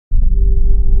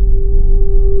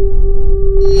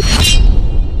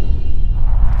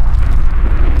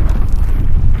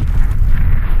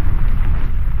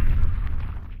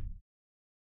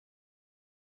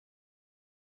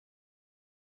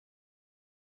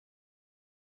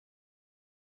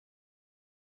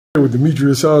With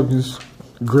Demetrius Hopkins,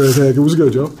 Greg Hackett. What's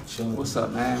good, y'all? What's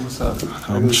up, man? What's up?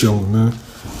 I'm chilling, man.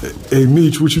 Hey,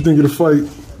 Meech, what you think of the fight?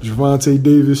 Gervonta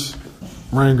Davis,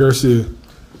 Ryan Garcia.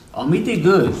 He did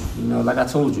good. You know, like I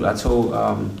told you, I told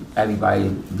everybody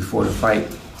before the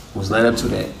fight was led up to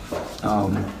that.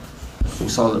 We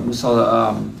saw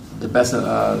the best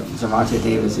of Gervonta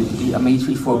Davis.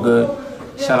 He fought good.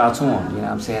 Shout out to him. You know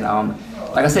what I'm saying?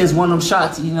 Like I said, it's one of them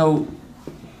shots. You know.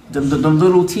 Them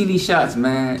little teeny shots,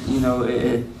 man, you know,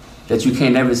 that you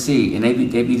can't never see, and they be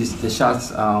the shots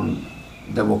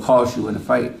that will cost you in the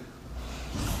fight.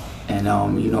 And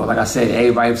you know, like I said,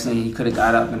 everybody was saying he could have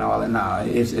got up and all that. Nah,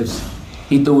 he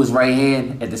threw his right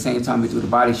hand at the same time he threw the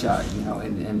body shot, you know,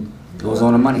 and it was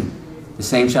on the money. The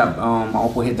same shot my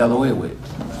uncle hit Delaware with,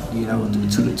 you know,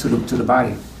 to the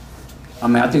body. I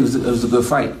mean, I think it was a good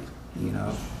fight, you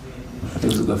know. I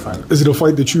think it was a good fight. Is it a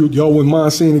fight that y'all wouldn't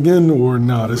mind seeing again, or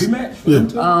not? Rematch? Yeah.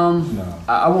 No.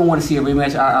 I wouldn't want to see a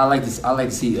rematch. I like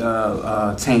to see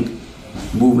Tank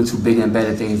move into bigger and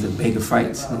better things, and bigger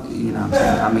fights. You know what I'm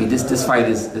saying? I mean, this fight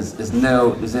is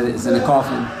nailed. It's in the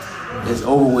coffin. It's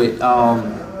over with.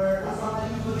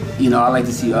 You know, I like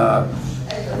to see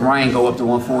Ryan go up to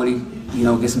 140. You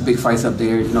know, get some big fights up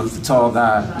there. You know, he's a tall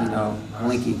guy. You know,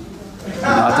 lanky. You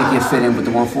know, I think he'll fit in with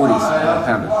the 140s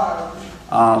pounder.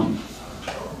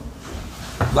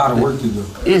 A lot of work to do.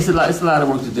 It's a lot of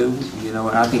work to do, you know.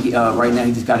 And I think right now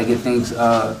he just got to get things,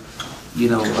 you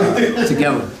know,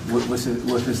 together with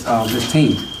his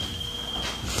team.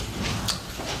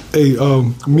 Hey,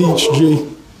 Meech, G.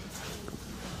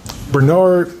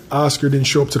 Bernard Oscar didn't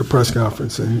show up to the press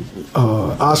conference, and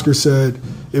Oscar said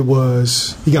he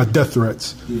got death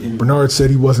threats. Yeah. Bernard said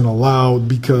he wasn't allowed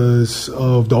because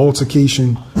of the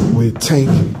altercation with Tank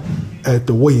at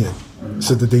the weigh-in.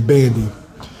 Said that they banned him.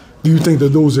 Do you think that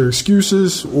those are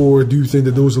excuses, or do you think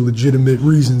that those are legitimate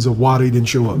reasons of why they didn't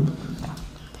show up?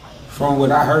 From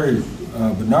what I heard,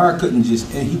 Bernard couldn't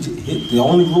just hit. The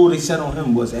only rule they set on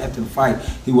him was after the fight,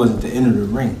 he wasn't to enter the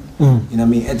ring. You know what I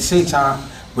mean? At the same time,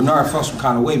 Bernard felt some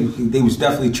kind of way because they was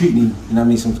definitely treating him, you know what I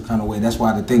mean, some kind of way. That's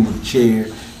why the thing with the chair, you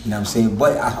know what I'm saying?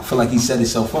 But I feel like he set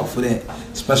himself up for that,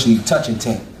 especially touching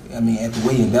Tank. I mean, at the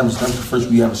weigh-in, that was the first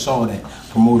we ever saw that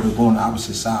promoter go on the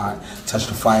opposite side, touch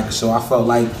the fighter. So I felt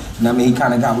like, you know what I mean, he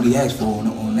kind of got what he asked for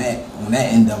on that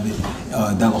end of it.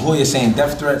 De La Hoya saying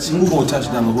death threats, who's going to touch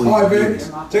De La Hoya? All right, baby.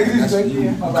 Take it easy.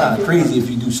 You're kind of crazy if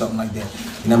you do something like that.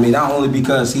 You know what I mean? Not only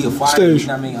because he a fighter, you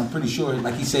know what I mean? I'm pretty sure,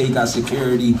 like he said, he got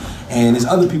security, and there's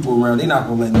other people around. They're not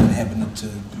going to let nothing happen to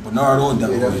Bernard or De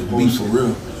La Hoya. Be for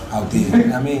real out there. You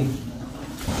know what I mean?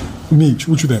 Meech,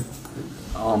 what you think?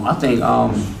 I think,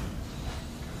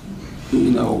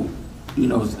 you know,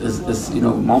 it's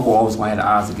my uncle always going to have the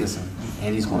odds against him,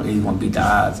 and he's going to beat the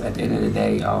odds. At the end of the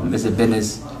day, it's a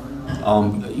business.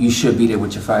 You should be there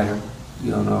with your fighter.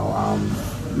 You know,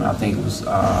 I think it was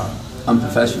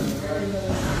unprofessional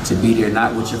to be there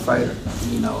not with your fighter.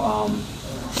 You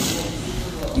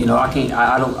know, I can't.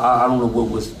 I don't know what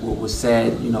was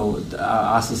said. You know,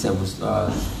 Oscar said was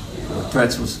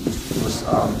threats was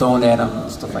thrown at him and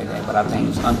stuff like that. But I think it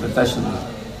was unprofessional.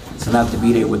 So not to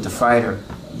be there with the fighter,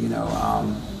 you know,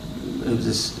 it's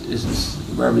just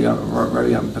very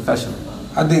unprofessional.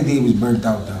 I think he was burnt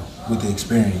out though with the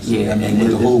experience. Yeah, I mean,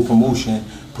 with the whole promotion,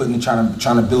 trying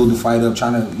to build the fight up,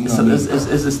 trying to, you know. So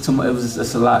it's too much.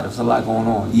 It's a lot. There's a lot going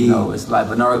on. Yeah. You know, it's like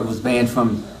Bernard was banned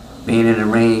from being in the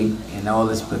ring and all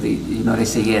this, but they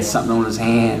say he had something on his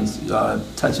hands,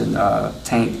 touching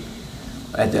Tank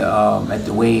at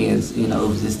the weigh-ins. You know, it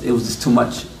was just too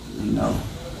much. You know.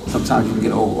 Sometimes you can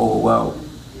get overwhelmed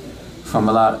from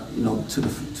a lot, you know, to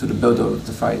the build-up of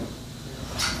the fight.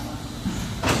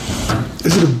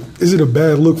 Is it a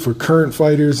bad look for current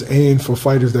fighters and for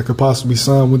fighters that could possibly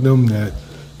sign with them that,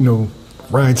 you know,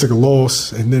 Ryan took a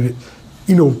loss and then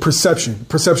perception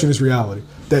is reality,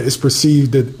 that it's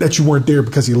perceived that you weren't there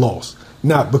because he lost,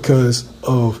 not because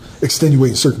of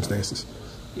extenuating circumstances?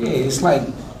 Yeah, it's like,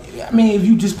 I mean, if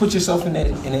you just put yourself in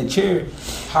that chair,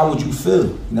 how would you feel? You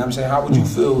know what I'm saying? How would you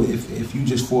feel if you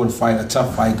just fought a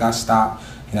tough fight, got stopped,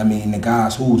 you know what I mean, and the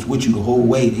guys who was with you the whole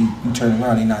way, you turn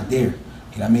around, they're not there.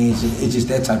 You know what I mean? It's just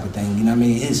that type of thing. You know what I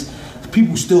mean?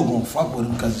 People still gonna fuck with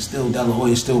him because it's still De La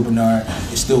Hoya, it's still Bernard,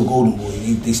 it's still Golden Boy.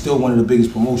 They still one of the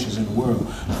biggest promotions in the world.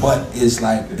 But it's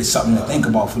like, it's something to think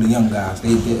about for the young guys.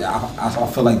 I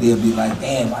feel like they'll be like,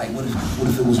 damn, like, what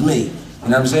if it was me? You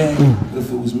know what I'm saying? What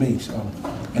if it was me? So.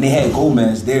 And they had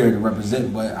Gomez there to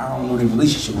represent, but I don't know the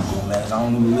relationship with Gomez. I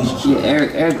don't know the relationship. Yeah,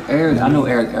 Eric. I know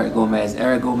Eric Gomez.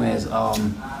 Eric Gomez.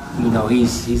 You know,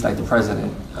 he's like the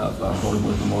president of Golden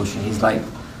Boy Promotion. He's like,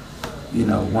 you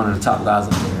know, one of the top guys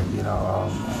up there. You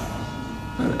know,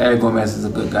 Eric Gomez is a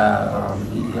good guy.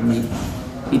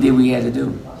 He did what he had to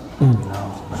do. You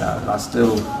know, but I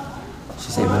still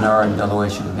should say Bernard and Delaware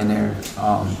should have been there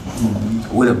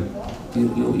with him.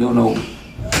 You don't know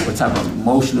what type of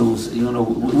emotionals. You don't know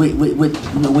what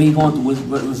he going through,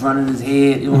 what was running in his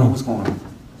head. You don't know what's going on.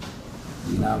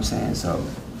 You know what I'm saying? So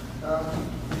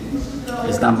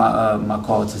it's not my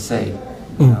call to say.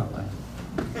 You know,